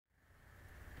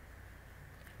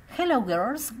Hello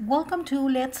girls, welcome to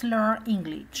Let's Learn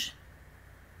English.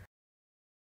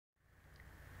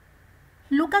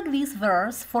 Look at this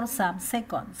verse for some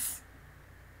seconds.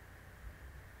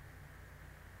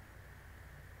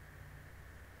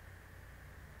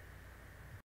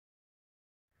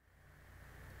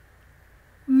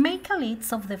 Make a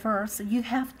list of the verbs you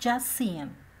have just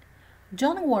seen.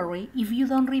 Don't worry if you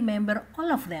don't remember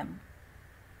all of them.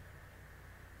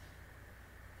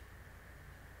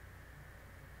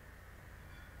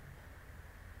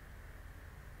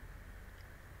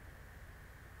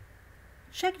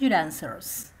 Check your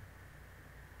answers.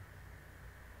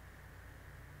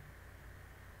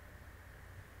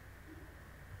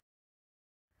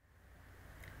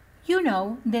 You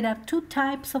know there are two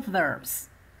types of verbs,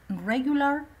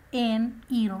 regular and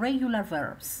irregular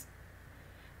verbs.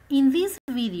 In this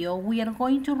video, we are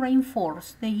going to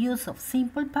reinforce the use of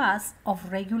simple past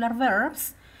of regular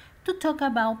verbs to talk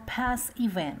about past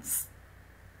events.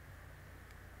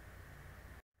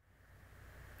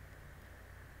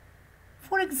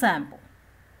 For example,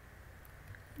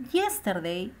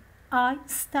 yesterday I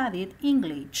studied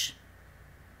English.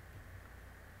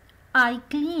 I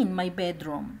cleaned my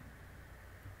bedroom.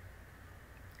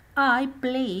 I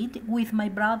played with my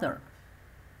brother.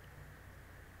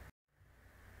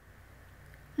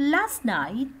 Last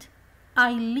night,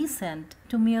 I listened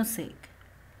to music.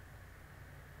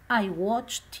 I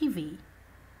watched TV.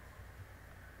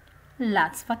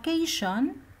 Last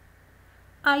vacation,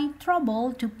 I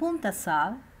traveled to Punta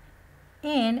Sal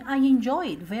and I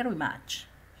enjoyed it very much.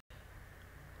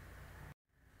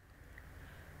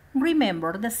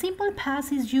 Remember, the simple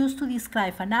past is used to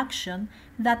describe an action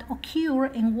that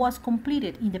occurred and was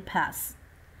completed in the past.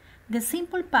 The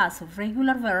simple past of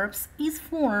regular verbs is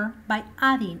formed by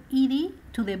adding ed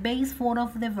to the base form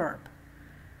of the verb.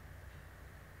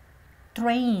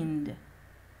 Trained,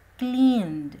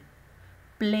 cleaned,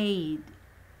 played,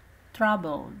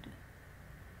 traveled.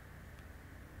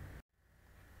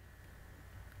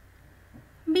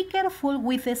 Be careful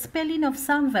with the spelling of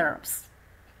some verbs.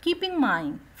 Keep in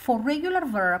mind, for regular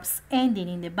verbs ending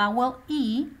in the vowel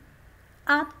E,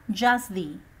 add just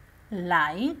the,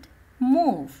 light,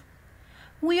 move.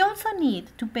 We also need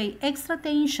to pay extra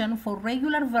attention for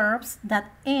regular verbs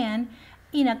that end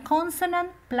in a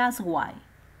consonant plus Y.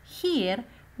 Here,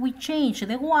 we change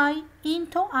the Y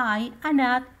into I and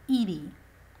add ed.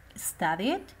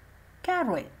 Studied,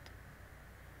 carried.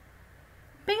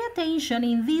 Pay attention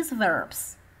in these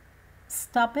verbs.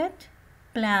 Stop it,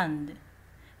 planned.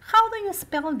 How do you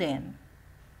spell them?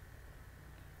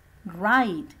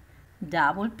 Right,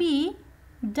 double P,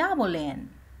 double N.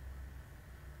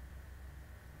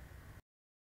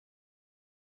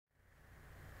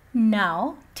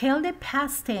 Now tell the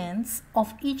past tense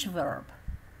of each verb.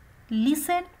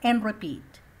 Listen and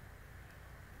repeat.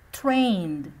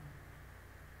 Trained,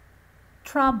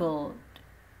 traveled,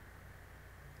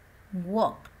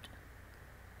 walked,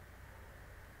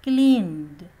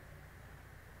 cleaned,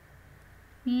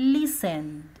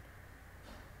 listened,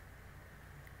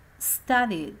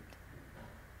 studied,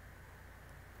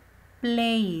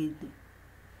 played,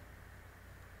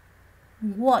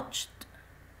 watched,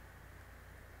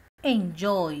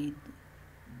 enjoyed.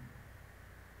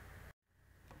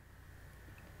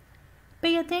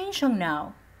 Pay attention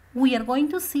now. We are going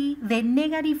to see the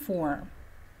negative form.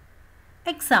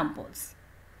 Examples.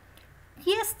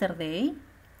 Yesterday,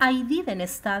 I didn't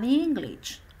study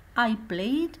English. I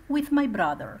played with my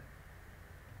brother.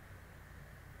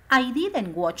 I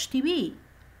didn't watch TV.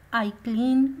 I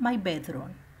cleaned my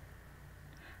bedroom.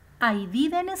 I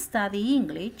didn't study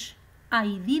English.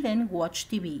 I didn't watch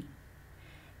TV.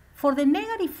 For the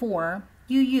negative form,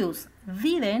 you use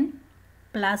didn't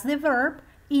plus the verb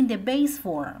in the base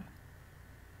form.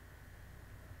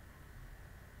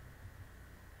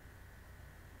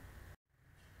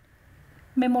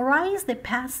 Memorize the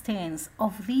past tense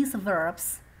of these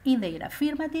verbs in their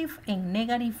affirmative and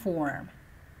negative form.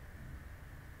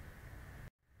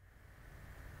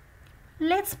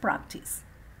 Let's practice.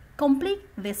 Complete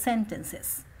the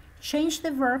sentences. Change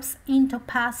the verbs into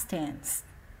past tense.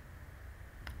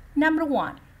 Number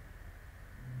 1.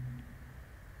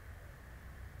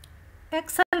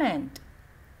 Excellent.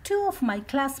 2 of my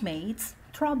classmates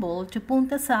traveled to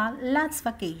Punta Sal last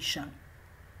vacation.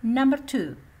 Number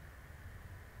 2.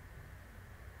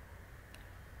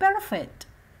 Perfect.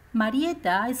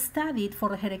 Marieta studied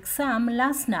for her exam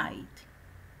last night.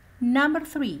 Number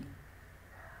 3.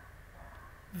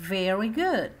 Very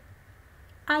good.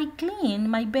 I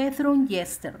cleaned my bedroom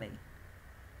yesterday.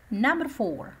 Number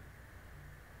 4.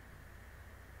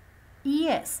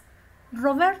 Yes,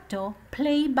 Roberto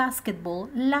played basketball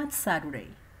last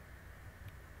Saturday.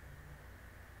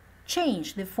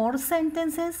 Change the 4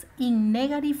 sentences in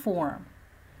negative form.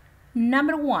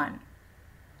 Number 1.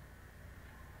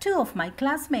 2 of my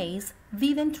classmates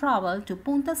didn't travel to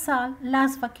Punta Sal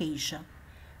last vacation.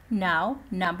 Now,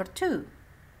 number 2.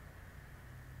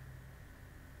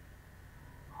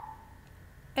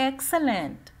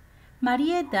 Excellent!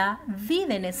 Marieta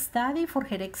didn't study for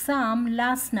her exam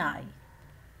last night.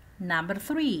 Number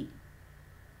 3.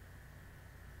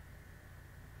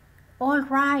 All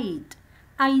right,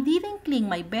 I didn't clean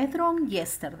my bedroom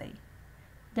yesterday.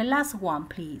 The last one,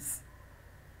 please.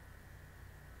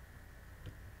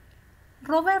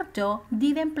 Roberto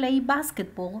didn't play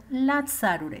basketball last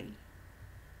Saturday.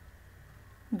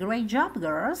 Great job,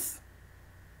 girls!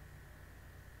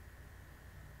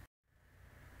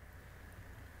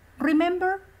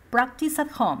 Remember, practice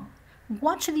at home.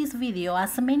 Watch this video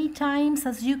as many times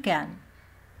as you can.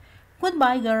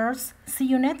 Goodbye, girls. See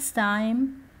you next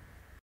time.